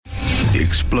the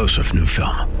explosive new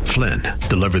film, Flynn,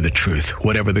 Deliver the Truth,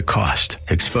 Whatever the Cost,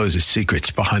 exposes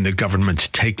secrets behind the government's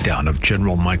takedown of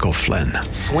General Michael Flynn.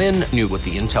 Flynn knew what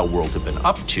the intel world had been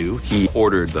up to. He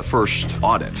ordered the first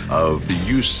audit of the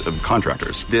use of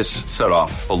contractors. This set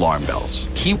off alarm bells.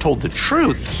 He told the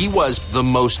truth. He was the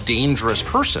most dangerous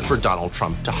person for Donald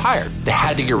Trump to hire. They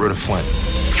had to get rid of Flynn.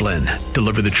 Flynn,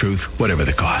 Deliver the Truth, Whatever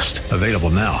the Cost. Available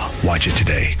now. Watch it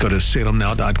today. Go to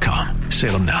salemnow.com.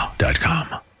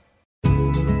 salemnow.com.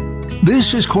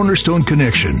 This is Cornerstone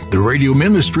Connection, the radio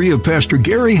ministry of Pastor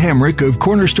Gary Hamrick of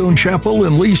Cornerstone Chapel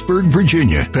in Leesburg,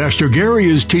 Virginia. Pastor Gary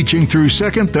is teaching through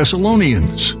 2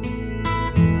 Thessalonians. Real love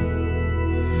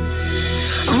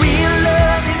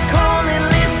is calling,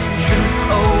 listen,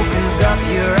 truth opens up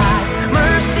your eyes.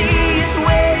 Mercy is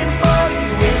waiting for you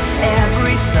with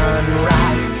every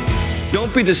sunrise.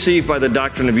 Don't be deceived by the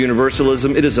doctrine of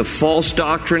universalism. It is a false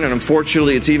doctrine, and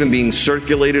unfortunately it's even being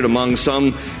circulated among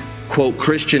some, quote,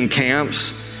 Christian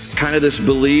camps. Kind of this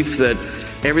belief that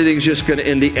everything's just going to,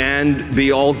 in the end,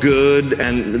 be all good,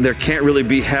 and there can't really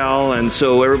be hell, and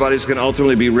so everybody's going to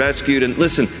ultimately be rescued. And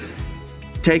listen,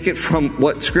 take it from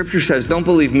what Scripture says. Don't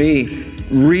believe me.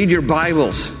 Read your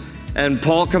Bibles. And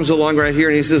Paul comes along right here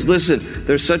and he says, listen,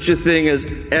 there's such a thing as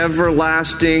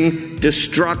everlasting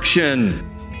destruction.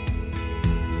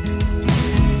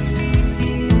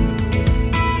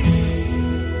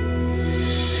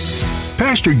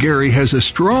 Pastor Gary has a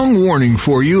strong warning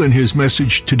for you in his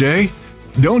message today.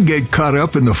 Don't get caught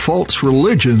up in the false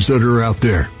religions that are out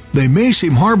there. They may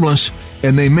seem harmless,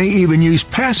 and they may even use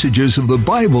passages of the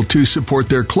Bible to support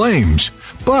their claims.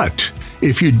 But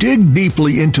if you dig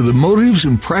deeply into the motives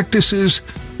and practices,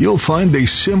 you'll find they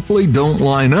simply don't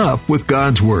line up with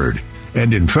God's Word.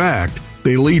 And in fact,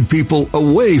 they lead people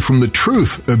away from the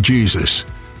truth of Jesus.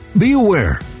 Be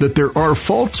aware that there are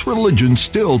false religions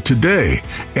still today,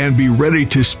 and be ready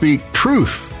to speak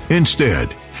truth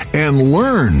instead and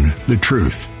learn the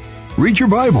truth. Read your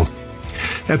Bible.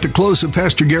 At the close of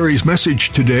Pastor Gary's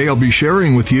message today, I'll be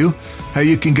sharing with you how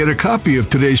you can get a copy of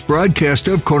today's broadcast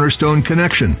of Cornerstone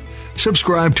Connection.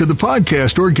 Subscribe to the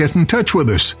podcast or get in touch with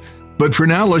us. But for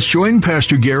now, let's join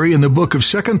Pastor Gary in the book of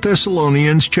 2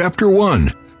 Thessalonians chapter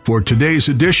 1 for today's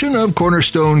edition of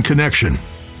Cornerstone Connection.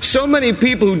 So many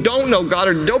people who don't know God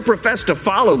or don't profess to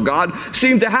follow God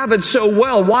seem to have it so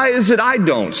well. Why is it I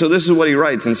don't? So this is what he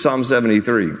writes in Psalm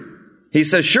 73. He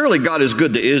says, surely God is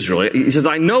good to Israel. He says,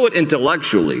 I know it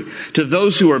intellectually, to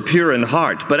those who are pure in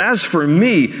heart. But as for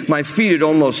me, my feet had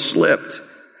almost slipped.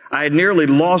 I had nearly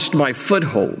lost my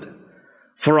foothold.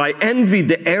 For I envied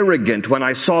the arrogant when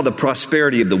I saw the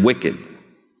prosperity of the wicked.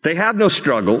 They have no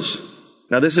struggles.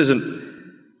 Now this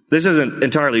isn't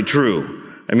entirely true.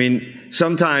 I mean,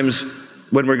 sometimes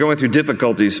when we're going through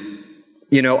difficulties,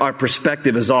 our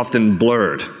perspective is often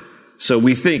blurred. So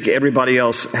we think everybody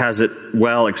else has it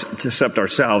well except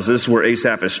ourselves. This is where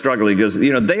Asaph is struggling because,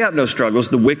 they have no struggles.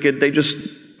 The wicked,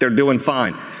 they're doing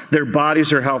fine. Their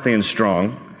bodies are healthy and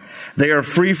strong. They are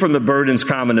free from the burdens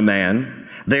common to man.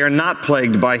 They are not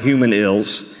plagued by human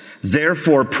ills.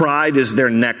 Therefore, pride is their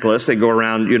necklace. They go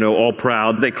around, all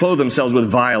proud. They clothe themselves with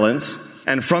violence.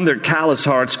 And from their callous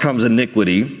hearts comes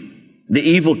iniquity. The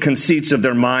evil conceits of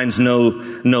their minds know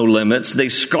no limits. They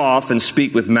scoff and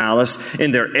speak with malice. In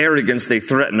their arrogance they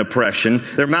threaten oppression.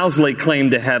 Their mouths lay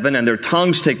claim to heaven, and their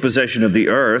tongues take possession of the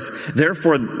earth.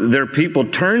 Therefore their people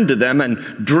turn to them and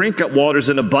drink up waters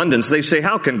in abundance. They say,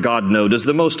 how can God know? Does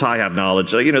the Most High have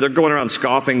knowledge? They're going around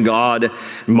scoffing God,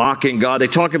 mocking God. They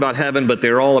talk about heaven, but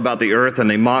they're all about the earth, and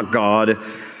they mock God.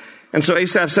 And so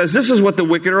Asaph says, this is what the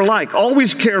wicked are like.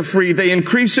 Always carefree, they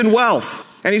increase in wealth.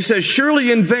 And he says,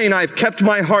 surely in vain I have kept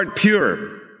my heart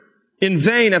pure. In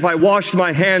vain have I washed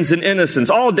my hands in innocence.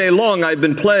 All day long I have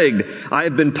been plagued. I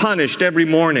have been punished every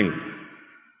morning.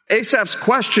 Asaph's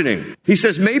questioning. He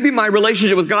says, maybe my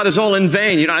relationship with God is all in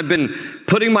vain. I've been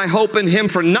putting my hope in Him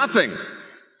for nothing.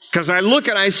 Because I look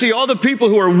and I see all the people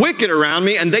who are wicked around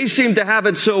me, and they seem to have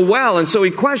it so well. And so he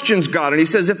questions God, and he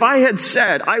says, if I had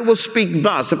said, I will speak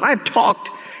thus, if I've talked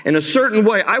in a certain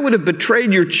way, I would have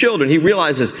betrayed your children. He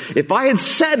realizes, if I had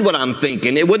said what I'm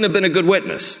thinking, it wouldn't have been a good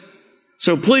witness.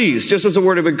 So please, just as a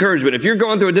word of encouragement, if you're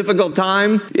going through a difficult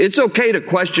time, it's okay to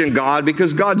question God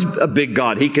because God's a big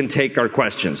God. He can take our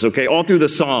questions, okay? All through the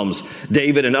Psalms,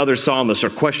 David and other psalmists are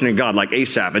questioning God like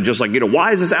Asaph and just like,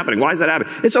 why is this happening? Why is that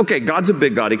happening? It's okay. God's a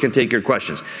big God. He can take your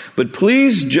questions. But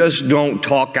please just don't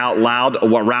talk out loud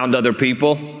around other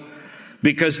people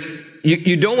because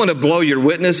you don't want to blow your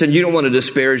witness and you don't want to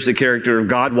disparage the character of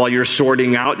God while you're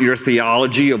sorting out your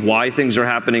theology of why things are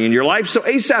happening in your life. So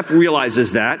Asaph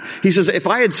realizes that. He says, if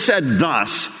I had said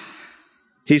thus,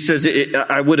 He says,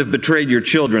 I would have betrayed your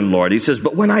children, Lord. He says,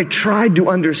 but when I tried to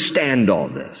understand all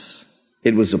this,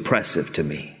 it was oppressive to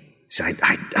me. So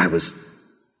I was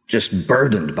just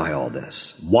burdened by all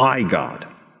this. Why, God?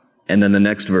 And then the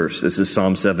next verse, this is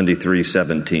Psalm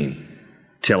 73:17.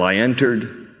 Till I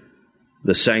entered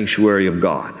the sanctuary of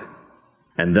God,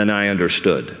 and then I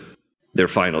understood their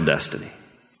final destiny.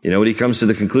 You know what he comes to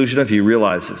the conclusion of? He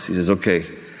realizes, he says, okay,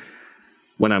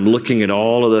 when I'm looking at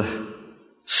all of the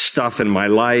stuff in my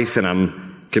life and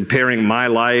I'm comparing my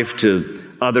life to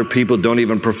other people who don't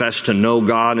even profess to know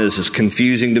God, and this is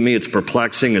confusing to me, it's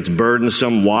perplexing, it's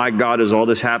burdensome. Why, God, has all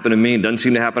this happened to me? It doesn't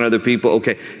seem to happen to other people.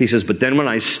 Okay, he says, but then when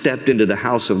I stepped into the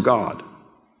house of God,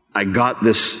 I got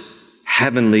this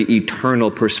heavenly,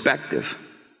 eternal perspective.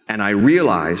 And I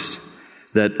realized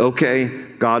that, okay,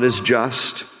 God is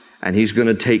just, and he's going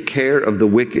to take care of the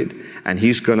wicked, and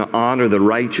he's going to honor the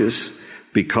righteous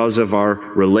because of our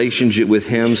relationship with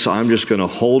him. So I'm just going to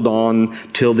hold on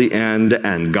till the end,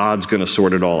 and God's going to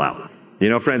sort it all out. You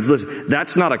know, friends, listen,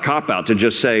 that's not a cop-out to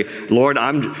just say, Lord,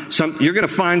 you're going to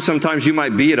find sometimes you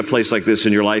might be at a place like this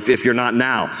in your life if you're not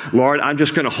now. Lord, I'm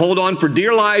just going to hold on for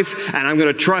dear life, and I'm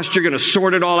going to trust you're going to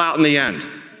sort it all out in the end.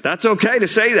 That's okay to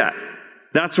say that.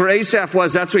 That's where Asaph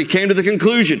was. That's where he came to the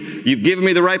conclusion. You've given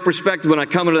me the right perspective when I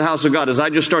come into the house of God. As I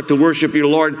just start to worship you,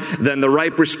 Lord, then the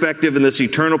right perspective and this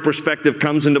eternal perspective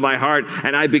comes into my heart,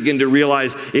 and I begin to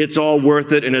realize it's all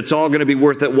worth it, and it's all going to be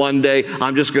worth it one day.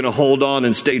 I'm just going to hold on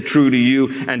and stay true to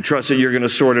you and trust that you're going to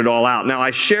sort it all out. Now,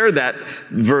 I share that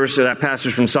verse, that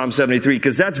passage from Psalm 73,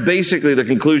 because that's basically the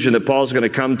conclusion that Paul's going to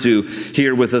come to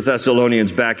here with the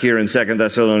Thessalonians back here in 2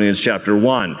 Thessalonians chapter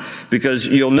 1. Because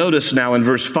you'll notice now in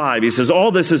verse 5, he says, all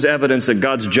this is evidence that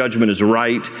God's judgment is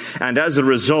right, and as a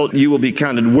result, you will be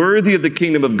counted worthy of the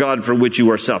kingdom of God for which you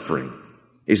are suffering.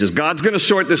 He says, God's going to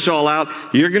sort this all out.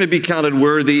 You're going to be counted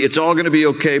worthy. It's all going to be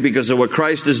okay because of what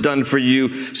Christ has done for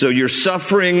you. So your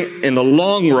suffering in the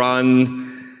long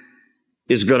run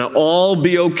is going to all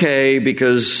be okay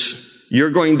because you're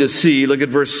going to see, look at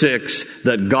verse 6,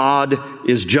 that God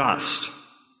is just.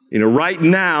 You know, right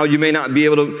now, you may not be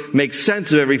able to make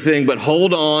sense of everything, but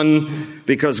hold on,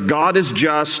 because God is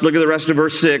just. Look at the rest of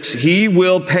verse 6. He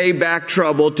will pay back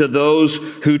trouble to those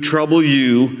who trouble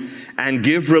you and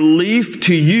give relief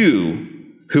to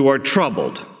you who are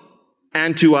troubled,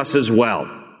 and to us as well.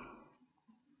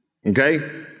 Okay?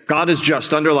 God is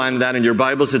just. Underline that in your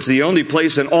Bibles. It's the only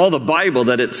place in all the Bible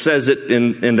that it says it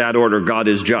in that order, God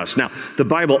is just. Now, the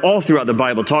Bible, all throughout the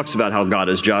Bible, talks about how God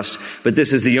is just, but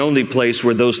this is the only place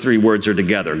where those three words are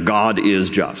together. God is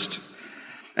just.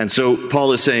 And so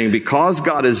Paul is saying, because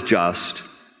God is just,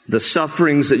 the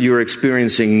sufferings that you're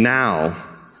experiencing now,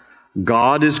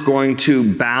 God is going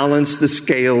to balance the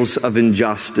scales of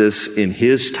injustice in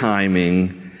his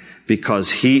timing,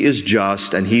 because he is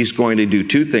just, and he's going to do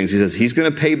two things. He says he's going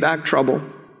to pay back trouble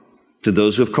to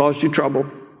those who have caused you trouble.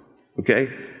 Okay?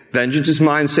 Vengeance is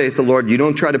mine, saith the Lord. You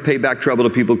don't try to pay back trouble to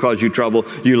people who cause you trouble.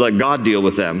 You let God deal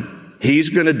with them. He's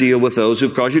going to deal with those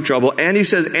who've caused you trouble. And he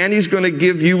says, and he's going to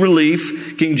give you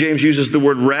relief. King James uses the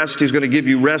word rest. He's going to give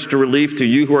you rest or relief to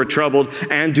you who are troubled,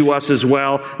 and to us as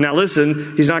well. Now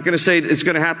listen, he's not going to say it's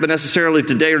going to happen necessarily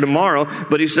today or tomorrow,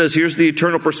 but he says, here's the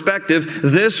eternal perspective.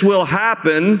 This will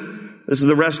happen. This is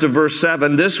the rest of verse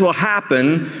 7. This will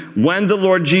happen when the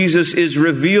Lord Jesus is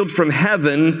revealed from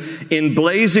heaven in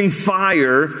blazing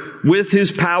fire with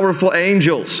his powerful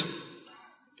angels.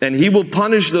 And he will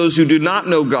punish those who do not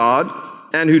know God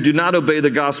and who do not obey the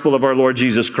gospel of our Lord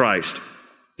Jesus Christ.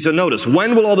 So notice,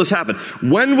 when will all this happen?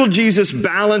 When will Jesus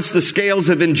balance the scales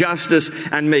of injustice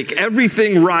and make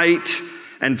everything right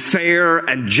and fair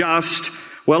and just?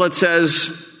 Well, it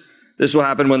says this will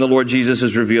happen when the Lord Jesus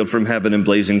is revealed from heaven in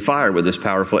blazing fire with his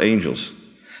powerful angels.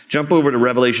 Jump over to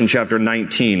Revelation chapter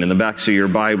 19 in the backs of your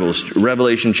Bibles.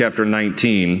 Revelation chapter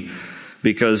 19,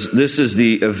 because this is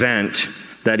the event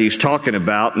that he's talking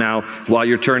about. Now, while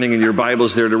you're turning in your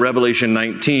Bibles there to Revelation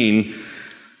 19,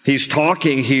 he's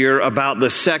talking here about the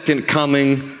second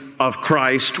coming of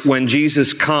Christ when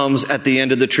Jesus comes at the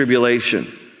end of the tribulation.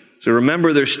 So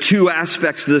remember, there's two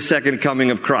aspects to the second coming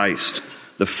of Christ.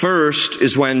 The first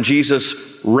is when Jesus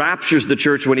raptures the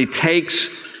church, when he takes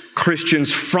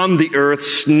Christians from the earth,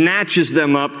 snatches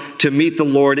them up to meet the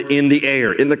Lord in the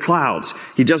air, in the clouds.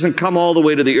 He doesn't come all the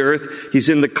way to the earth. He's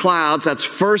in the clouds. That's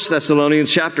 1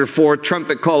 Thessalonians chapter 4.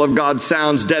 Trumpet call of God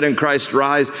sounds, dead in Christ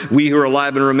rise. We who are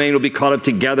alive and remain will be caught up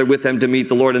together with them to meet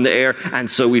the Lord in the air, and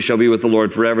so we shall be with the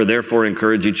Lord forever. Therefore,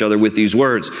 encourage each other with these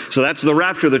words. So that's the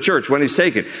rapture of the church, when he's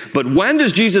taken. But when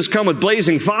does Jesus come with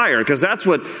blazing fire? Because that's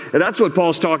what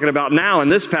Paul's talking about now in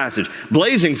this passage.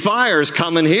 Blazing fire is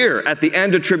coming here at the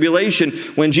end of tribulation. tribulation,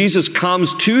 when Jesus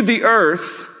comes to the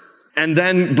earth and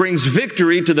then brings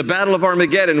victory to the Battle of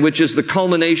Armageddon, which is the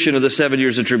culmination of the 7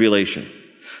 years of tribulation.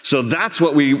 So that's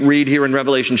what we read here in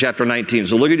Revelation chapter 19.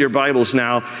 So look at your Bibles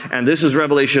now, and this is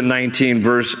Revelation 19,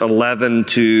 verse 11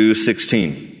 to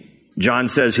 16. John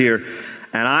says here,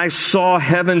 "And I saw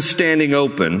heaven standing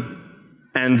open,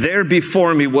 and there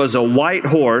before me was a white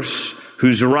horse,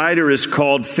 whose rider is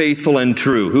called Faithful and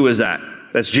True." Who is that?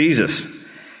 That's Jesus.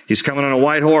 He's coming on a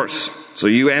white horse. So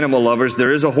you animal lovers,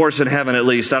 there is a horse in heaven at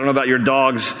least. I don't know about your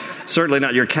dogs, certainly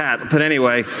not your cat, but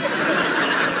anyway.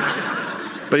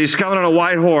 But he's coming on a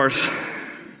white horse.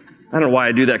 I don't know why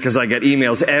I do that, because I get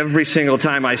emails every single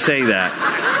time I say that.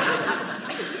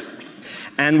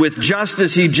 "And with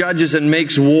justice he judges and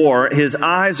makes war. His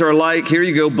eyes are like," here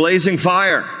you go, "blazing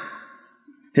fire.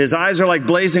 His eyes are like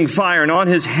blazing fire, and on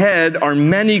his head are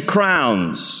many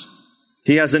crowns.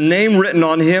 He has a name written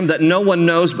on him that no one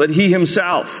knows but he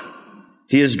himself.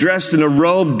 He is dressed in a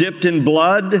robe dipped in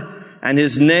blood, and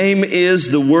his name is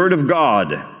the Word of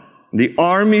God. The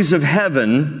armies of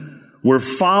heaven were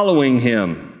following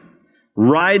him,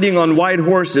 riding on white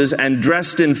horses and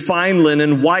dressed in fine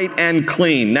linen, white and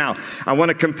clean." Now, I want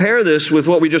to compare this with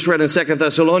what we just read in 2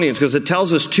 Thessalonians, because it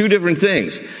tells us two different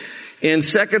things. In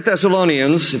 2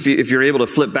 Thessalonians, if you're able to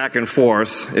flip back and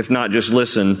forth, if not, just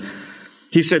listen.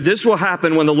 He said, "This will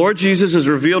happen when the Lord Jesus is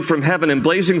revealed from heaven in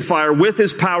blazing fire with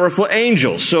his powerful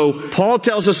angels." So Paul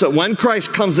tells us that when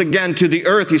Christ comes again to the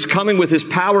earth, he's coming with his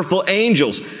powerful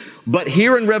angels. But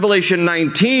here in Revelation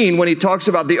 19, when he talks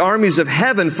about the armies of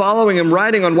heaven following him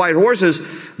riding on white horses,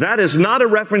 that is not a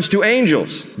reference to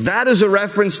angels. That is a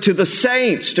reference to the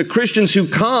saints, to Christians who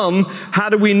come. How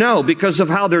do we know? Because of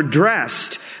how they're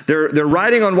dressed. They're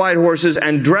riding on white horses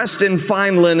and dressed in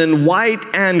fine linen, white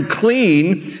and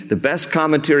clean. The best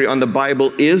commentary on the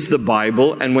Bible is the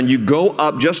Bible. And when you go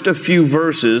up just a few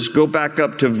verses, go back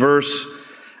up to verse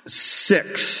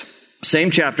 6.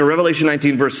 Same chapter, Revelation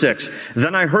 19, verse 6.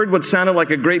 "Then I heard what sounded like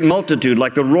a great multitude,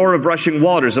 like the roar of rushing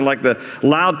waters, and like the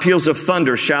loud peals of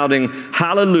thunder, shouting,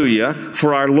 'Hallelujah,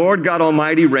 for our Lord God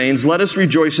Almighty reigns. Let us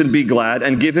rejoice and be glad,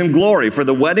 and give him glory. For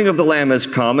the wedding of the Lamb has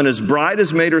come, and his bride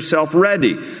has made herself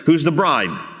ready.'" Who's the bride?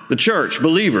 The church,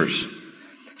 believers.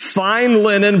 "Fine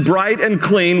linen, bright and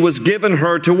clean, was given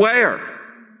her to wear."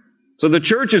 So the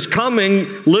church is coming,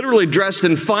 literally dressed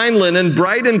in fine linen,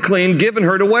 bright and clean, given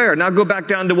her to wear. Now go back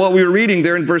down to what we were reading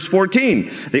there in verse 14.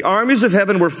 "The armies of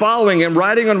heaven were following him,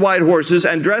 riding on white horses,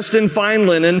 and dressed in fine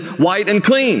linen, white and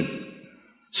clean."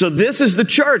 So this is the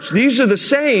church. These are the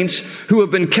saints who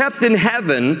have been kept in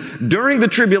heaven during the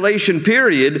tribulation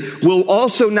period, will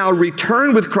also now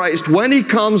return with Christ when he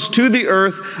comes to the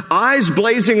earth, eyes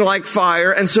blazing like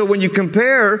fire. And so when you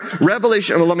compare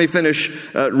Revelation, well, let me finish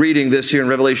reading this here in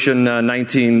Revelation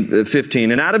 19:15.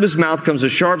 "And out of his mouth comes a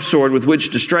sharp sword with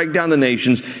which to strike down the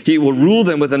nations. He will rule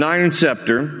them with an iron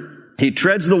scepter. He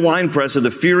treads the winepress of the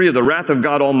fury of the wrath of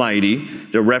God Almighty."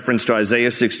 The reference to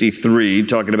Isaiah 63,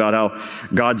 talking about how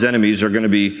God's enemies are going to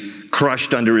be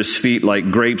crushed under his feet like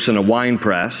grapes in a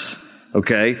winepress.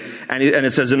 Okay? And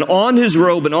it says, "And on his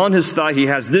robe and on his thigh he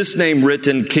has this name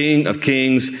written, King of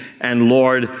Kings and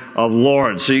Lord of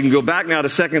Lords." So you can go back now to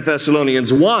 2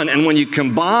 Thessalonians 1, and when you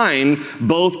combine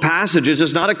both passages,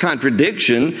 it's not a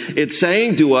contradiction. It's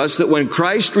saying to us that when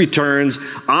Christ returns,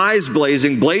 eyes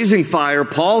blazing, blazing fire,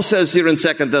 Paul says here in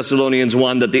 2 Thessalonians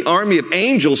 1 that the army of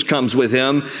angels comes with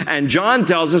him, and John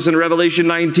tells us in Revelation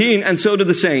 19, and so do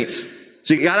the saints.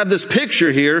 So you got to have this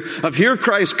picture here of here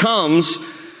Christ comes,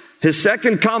 his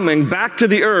second coming back to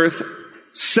the earth,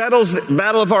 settles the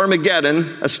Battle of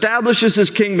Armageddon, establishes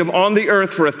his kingdom on the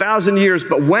earth for 1,000 years.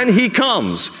 But when he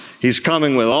comes, he's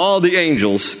coming with all the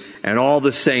angels and all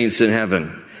the saints in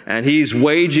heaven. And he's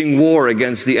waging war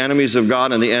against the enemies of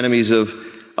God and the enemies of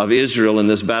Israel in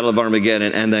this Battle of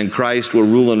Armageddon. And then Christ will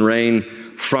rule and reign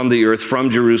from the earth,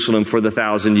 from Jerusalem for the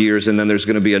 1,000 years. And then there's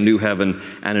going to be a new heaven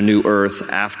and a new earth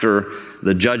after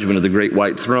the judgment of the great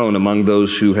white throne among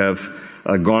those who have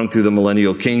gone through the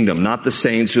millennial kingdom. Not the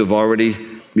saints who have already,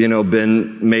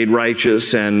 been made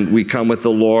righteous, and we come with the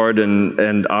Lord,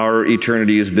 and our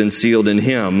eternity has been sealed in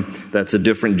him. That's a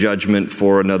different judgment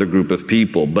for another group of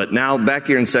people. But now back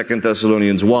here in 2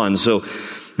 Thessalonians 1. So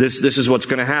this is what's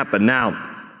going to happen. Now,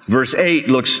 verse 8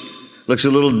 looks a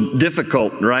little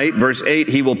difficult, right? Verse 8,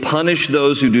 "He will punish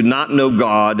those who do not know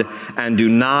God and do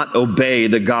not obey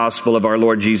the gospel of our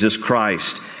Lord Jesus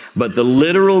Christ." But the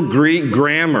literal Greek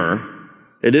grammar,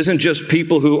 it isn't just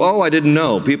people who, I didn't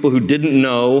know. People who didn't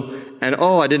know, and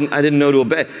I didn't know to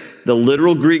obey. The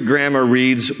literal Greek grammar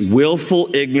reads willful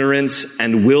ignorance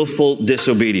and willful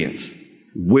disobedience.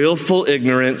 Willful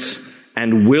ignorance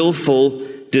and willful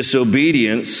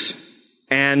disobedience.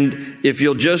 And if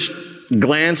you'll just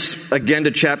glance again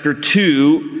to chapter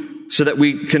 2 so that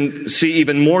we can see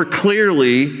even more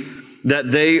clearly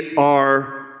that they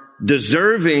are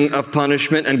deserving of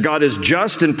punishment and God is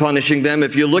just in punishing them.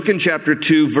 If you look in chapter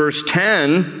 2, verse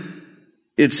 10,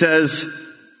 it says,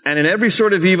 "And in every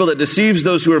sort of evil that deceives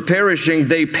those who are perishing,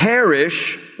 they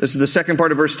perish." This is the second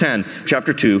part of verse 10,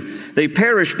 chapter 2. "They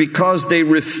perish because they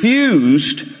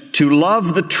refused to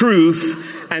love the truth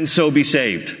and so be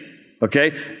saved."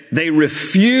 Okay? They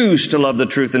refuse to love the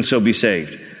truth and so be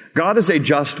saved. God is a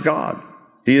just God.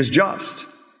 He is just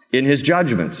in His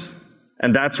judgments.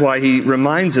 And that's why He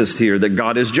reminds us here that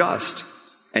God is just.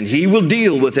 And He will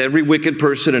deal with every wicked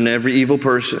person and every evil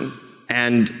person.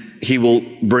 And He will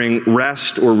bring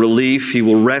rest or relief. He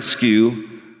will rescue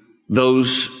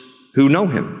those who know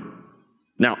Him.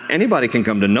 Now, anybody can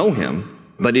come to know Him,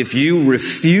 but if you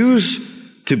refuse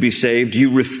to be saved,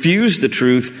 you refuse the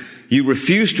truth, you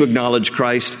refuse to acknowledge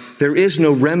Christ, there is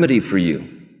no remedy for you.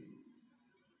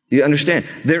 You understand?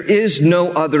 There is no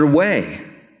other way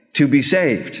to be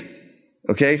saved.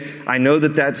 Okay? I know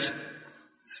that that's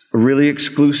a really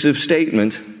exclusive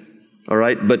statement, all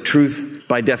right? But truth,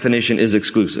 by definition, is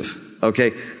exclusive.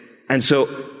 Okay? And so,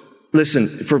 listen,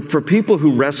 for people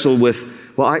who wrestle with,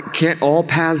 well, I can't all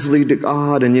paths lead to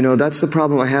God, and that's the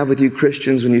problem I have with you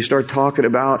Christians when you start talking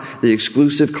about the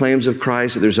exclusive claims of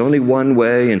Christ, that there's only one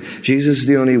way, and Jesus is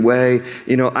the only way.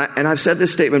 And I've said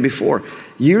this statement before.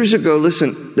 Years ago,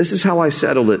 listen, this is how I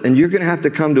settled it, and you're going to have to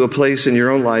come to a place in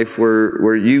your own life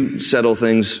where you settle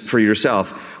things for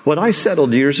yourself. What I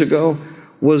settled years ago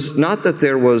was not that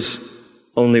there was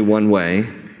only one way,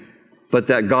 but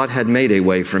that God had made a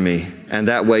way for me, and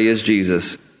that way is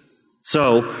Jesus.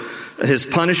 So, His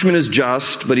punishment is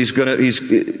just, but He's going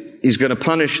to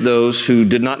punish those who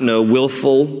did not know,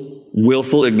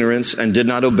 willful ignorance, and did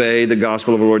not obey the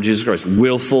gospel of our Lord Jesus Christ.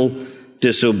 Willful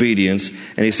disobedience.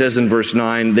 And He says in verse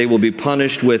 9, "They will be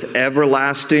punished with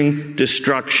everlasting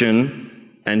destruction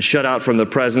and shut out from the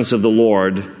presence of the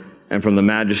Lord and from the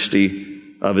majesty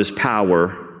of His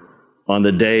power on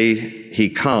the day He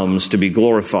comes to be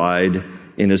glorified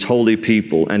in His holy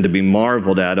people and to be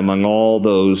marveled at among all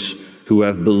those who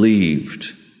have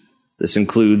believed." This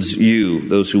includes you,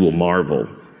 those who will marvel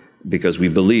because we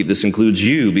believe. This includes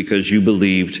you because you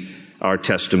believed our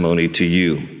testimony to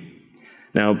you.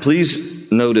 Now, please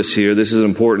notice here, this is an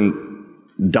important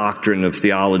doctrine of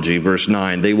theology, verse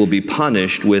 9. "They will be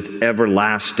punished with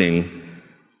everlasting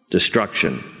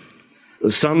destruction."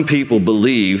 Some people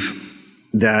believe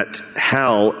that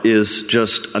hell is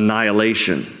just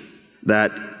annihilation,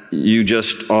 that you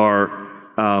just are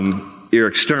you're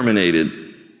exterminated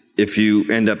if you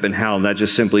end up in hell. That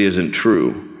just simply isn't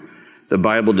true. The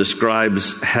Bible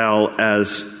describes hell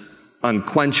as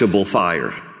unquenchable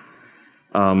fire.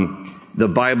 The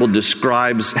Bible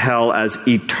describes hell as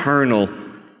eternal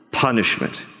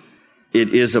punishment.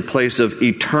 It is a place of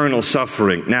eternal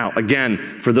suffering. Now, again,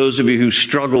 for those of you who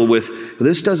struggle with,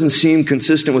 this doesn't seem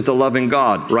consistent with the loving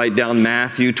God, write down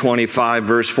Matthew 25,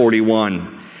 verse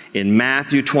 41. In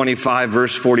Matthew 25,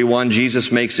 verse 41, Jesus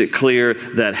makes it clear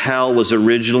that hell was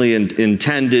originally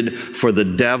intended for the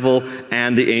devil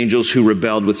and the angels who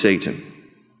rebelled with Satan.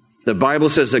 The Bible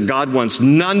says that God wants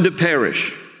none to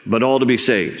perish, but all to be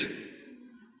saved.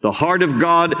 The heart of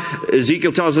God,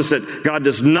 Ezekiel tells us that God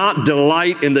does not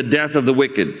delight in the death of the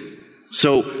wicked.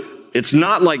 So it's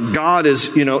not like God is,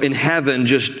 in heaven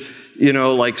just,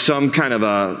 like some kind of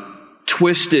a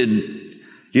twisted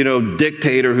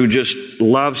dictator who just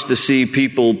loves to see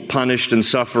people punished and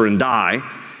suffer and die.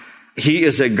 He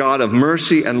is a God of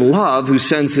mercy and love who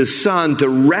sends His Son to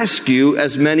rescue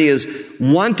as many as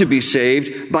want to be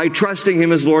saved by trusting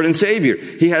Him as Lord and Savior.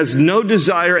 He has no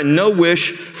desire and no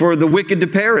wish for the wicked to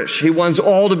perish. He wants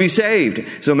all to be saved.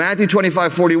 So Matthew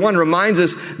 25:41 reminds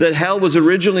us that hell was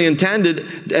originally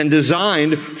intended and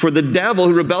designed for the devil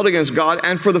who rebelled against God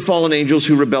and for the fallen angels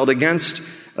who rebelled against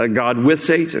God with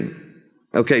Satan.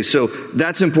 Okay, so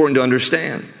that's important to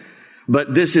understand.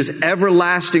 But this is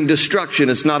everlasting destruction.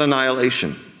 It's not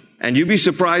annihilation. And you'd be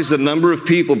surprised the number of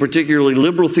people, particularly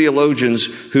liberal theologians,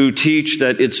 who teach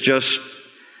that it's just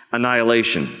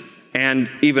annihilation. And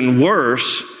even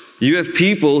worse, you have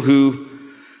people who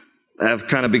have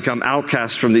kind of become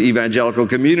outcasts from the evangelical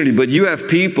community, but you have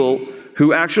people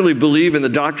who actually believe in the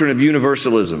doctrine of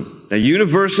universalism. Now,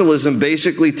 universalism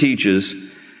basically teaches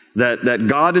that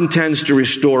God intends to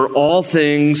restore all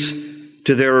things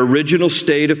to their original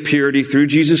state of purity through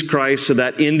Jesus Christ, so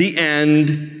that in the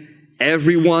end,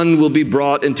 everyone will be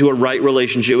brought into a right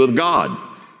relationship with God.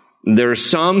 There are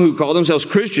some who call themselves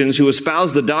Christians who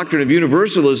espouse the doctrine of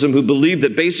universalism, who believe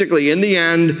that basically in the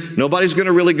end, nobody's going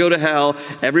to really go to hell,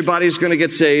 everybody's going to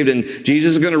get saved, and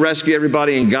Jesus is going to rescue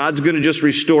everybody, and God's going to just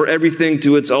restore everything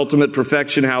to its ultimate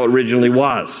perfection how it originally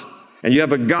was. And you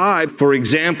have a guy, for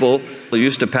example, who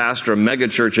used to pastor a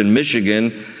megachurch in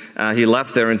Michigan. He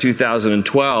left there in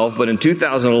 2012, but in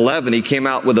 2011 he came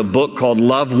out with a book called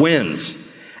Love Wins.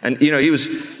 And, he was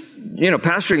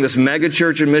pastoring this mega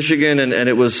church in Michigan, and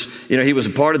it was, he was a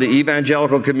part of the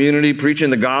evangelical community preaching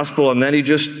the gospel, and then he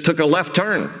just took a left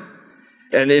turn.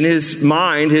 And in his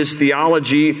mind, his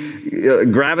theology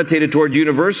gravitated toward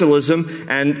universalism,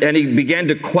 and he began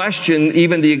to question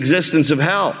even the existence of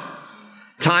hell.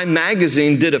 Time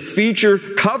magazine did a feature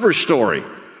cover story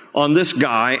on this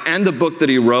guy and the book that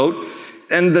he wrote,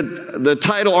 and the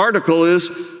title article is,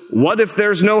 "What If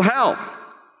There's No Hell?"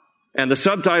 And the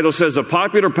subtitle says, "A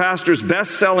popular pastor's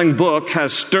best-selling book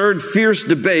has stirred fierce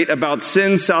debate about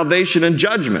sin, salvation, and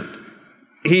judgment."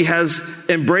 He has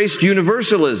embraced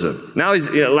universalism. Now,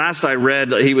 last I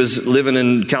read, he was living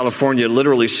in California,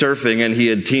 literally surfing, and he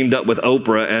had teamed up with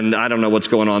Oprah, and I don't know what's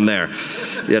going on there,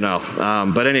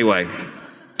 But anyway,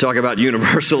 talk about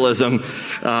universalism,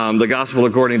 the gospel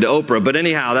according to Oprah. But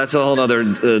anyhow, that's a whole other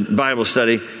Bible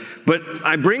study. But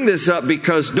I bring this up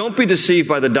because don't be deceived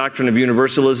by the doctrine of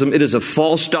universalism. It is a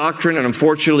false doctrine, and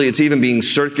unfortunately it's even being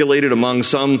circulated among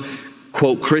some,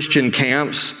 quote, Christian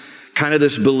camps. Kind of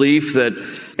this belief that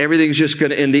everything's just going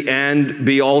to, in the end,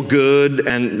 be all good,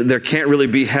 and there can't really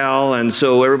be hell, and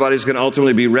so everybody's going to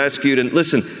ultimately be rescued. And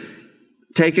listen,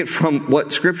 take it from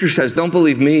what Scripture says. Don't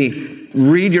believe me.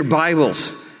 Read your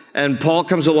Bibles. And Paul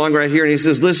comes along right here and he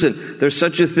says, listen, there's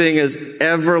such a thing as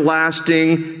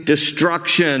everlasting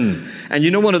destruction.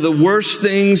 And one of the worst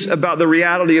things about the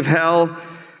reality of hell,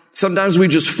 sometimes we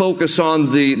just focus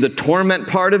on the torment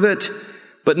part of it.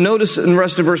 But notice in the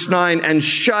rest of verse 9, and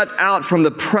shut out from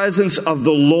the presence of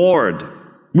the Lord.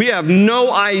 We have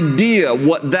no idea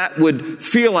what that would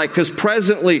feel like, because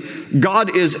presently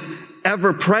God is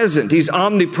ever present. He's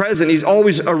omnipresent. He's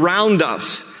always around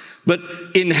us. But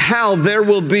in hell, there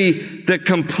will be the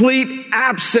complete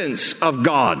absence of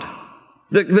God,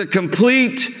 the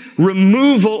complete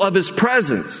removal of His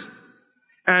presence.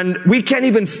 And we can't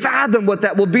even fathom what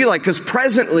that will be like, because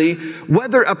presently,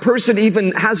 whether a person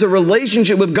even has a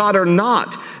relationship with God or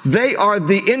not, they are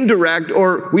the indirect,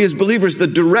 or we as believers, the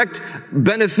direct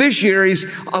beneficiaries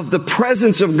of the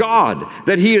presence of God,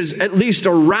 that He is at least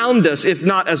around us, if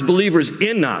not as believers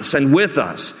in us and with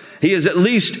us. He is at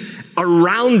least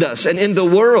around us and in the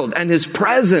world, and His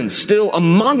presence still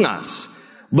among us.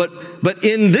 But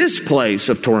in this place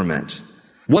of torment,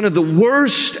 one of the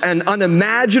worst and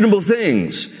unimaginable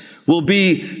things will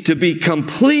be to be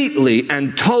completely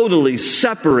and totally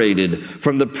separated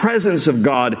from the presence of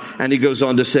God. And he goes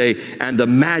on to say, and the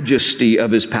majesty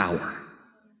of His power.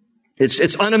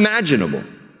 It's unimaginable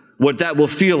what that will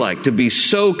feel like, to be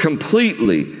so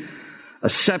completely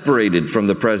separated from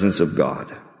the presence of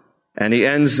God. And he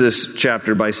ends this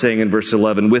chapter by saying in verse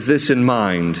 11, with this in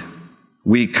mind,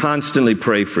 we constantly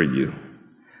pray for you,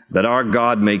 that our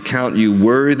God may count you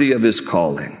worthy of His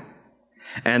calling,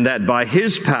 and that by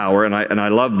His power, and I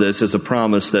love this as a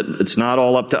promise that it's not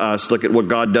all up to us. Look at what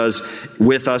God does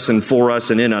with us and for us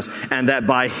and in us. And that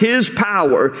by His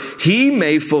power, He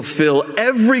may fulfill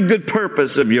every good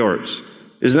purpose of yours.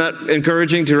 Isn't that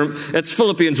encouraging that's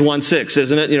Philippians 1:6,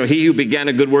 isn't it? He who began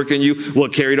a good work in you will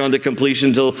carry it on to completion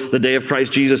until the day of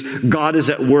Christ Jesus. God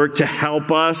is at work to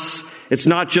help us. It's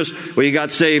not just, well, you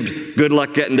got saved, good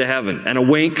luck getting to heaven, and a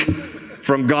wink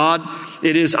from God.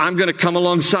 It is, I'm going to come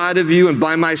alongside of you, and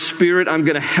by my Spirit, I'm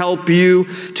going to help you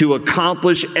to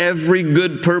accomplish every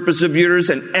good purpose of yours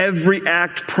and every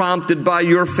act prompted by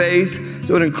your faith.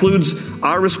 So it includes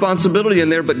our responsibility in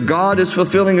there, but God is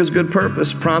fulfilling His good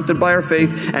purpose prompted by our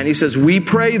faith. And He says, we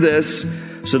pray this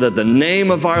so that the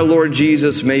name of our Lord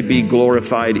Jesus may be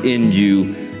glorified in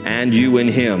you and you in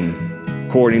Him,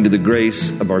 according to the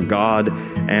grace of our God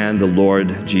and the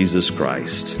Lord Jesus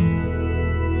Christ.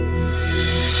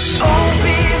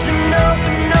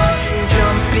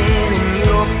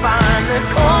 Find the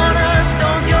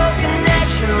cornerstones, your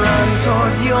connection, run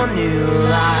towards your new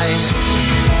life.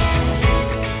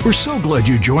 We're so glad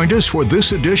you joined us for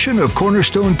this edition of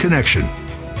Cornerstone Connection,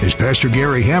 as Pastor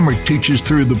Gary Hamrick teaches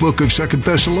through the book of 2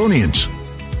 Thessalonians.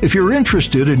 If you're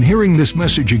interested in hearing this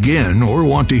message again or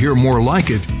want to hear more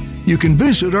like it, you can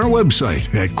visit our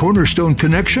website at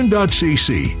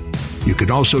cornerstoneconnection.cc. You can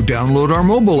also download our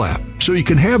mobile app so you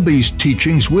can have these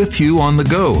teachings with you on the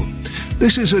go.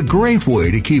 This is a great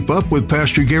way to keep up with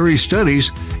Pastor Gary's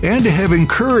studies and to have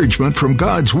encouragement from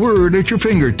God's Word at your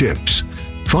fingertips.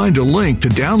 Find a link to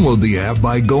download the app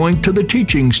by going to the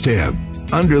Teachings tab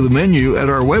under the menu at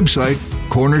our website,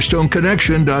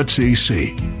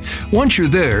 cornerstoneconnection.cc. Once you're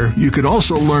there, you can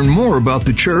also learn more about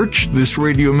the church this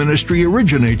radio ministry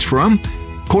originates from,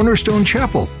 Cornerstone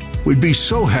Chapel. We'd be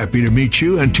so happy to meet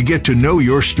you and to get to know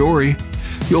your story.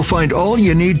 You'll find all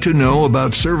you need to know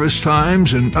about service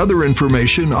times and other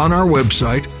information on our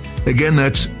website. Again,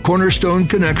 that's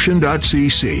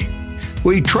cornerstoneconnection.cc.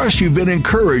 We trust you've been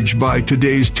encouraged by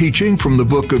today's teaching from the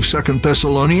book of 2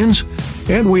 Thessalonians,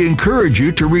 and we encourage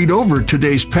you to read over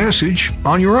today's passage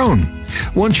on your own.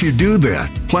 Once you do that,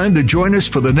 plan to join us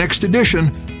for the next edition,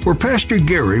 where Pastor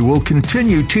Gary will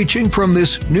continue teaching from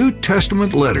this New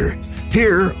Testament letter,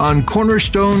 here on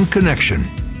Cornerstone Connection.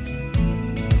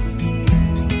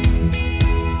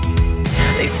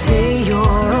 They say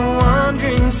you're a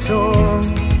wandering soul,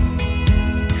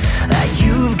 that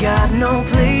you've got no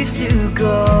place to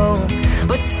go,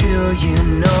 but still you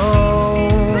know,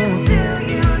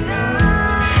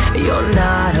 you're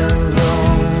not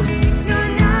alone.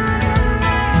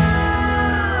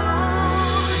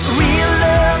 Real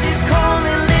love is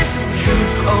calling, listen,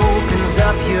 truth opens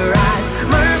up your eyes.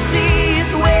 Mercy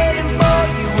is waiting for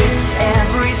you with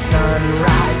every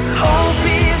sunrise. Hope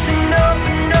is an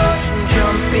open ocean,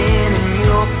 jump in and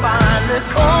you'll find the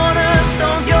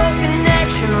cornerstones, your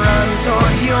connection, run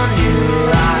towards your new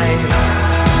life.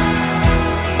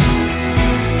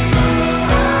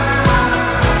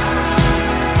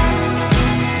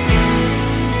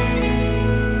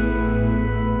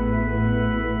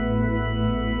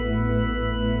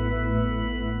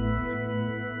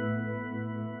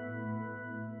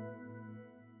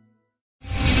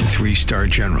 Three-star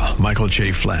General Michael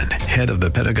J. Flynn, head of the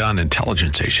Pentagon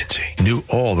Intelligence Agency, knew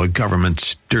all the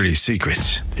government's dirty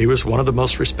secrets. He was one of the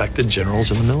most respected generals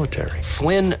in the military.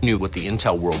 Flynn knew what the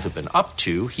intel world had been up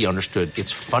to. He understood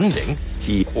its funding.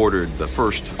 He ordered the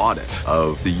first audit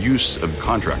of the use of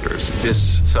contractors.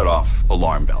 This set off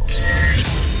alarm bells.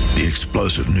 The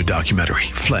explosive new documentary,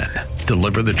 Flynn,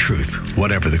 Deliver the Truth,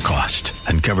 Whatever the Cost,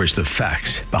 uncovers the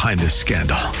facts behind this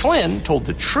scandal. Flynn told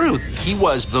the truth. He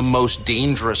was the most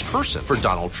dangerous person for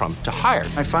Donald Trump to hire.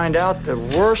 I find out the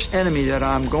worst enemy that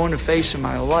I'm going to face in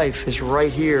my life is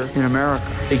right here in America.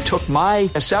 They took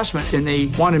my assessment and they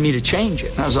wanted me to change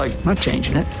it. And I was like, I'm not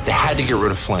changing it. They had to get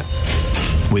rid of Flynn.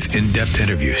 With in-depth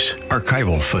interviews,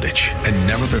 archival footage, and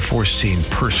never-before-seen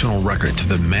personal records of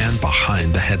the man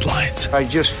behind the headlines. I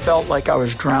just felt like I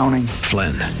was drowning.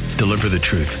 Flynn, Deliver the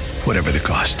Truth, Whatever the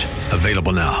Cost.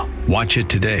 Available now. Watch it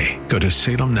today. Go to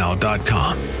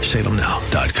salemnow.com.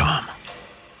 salemnow.com.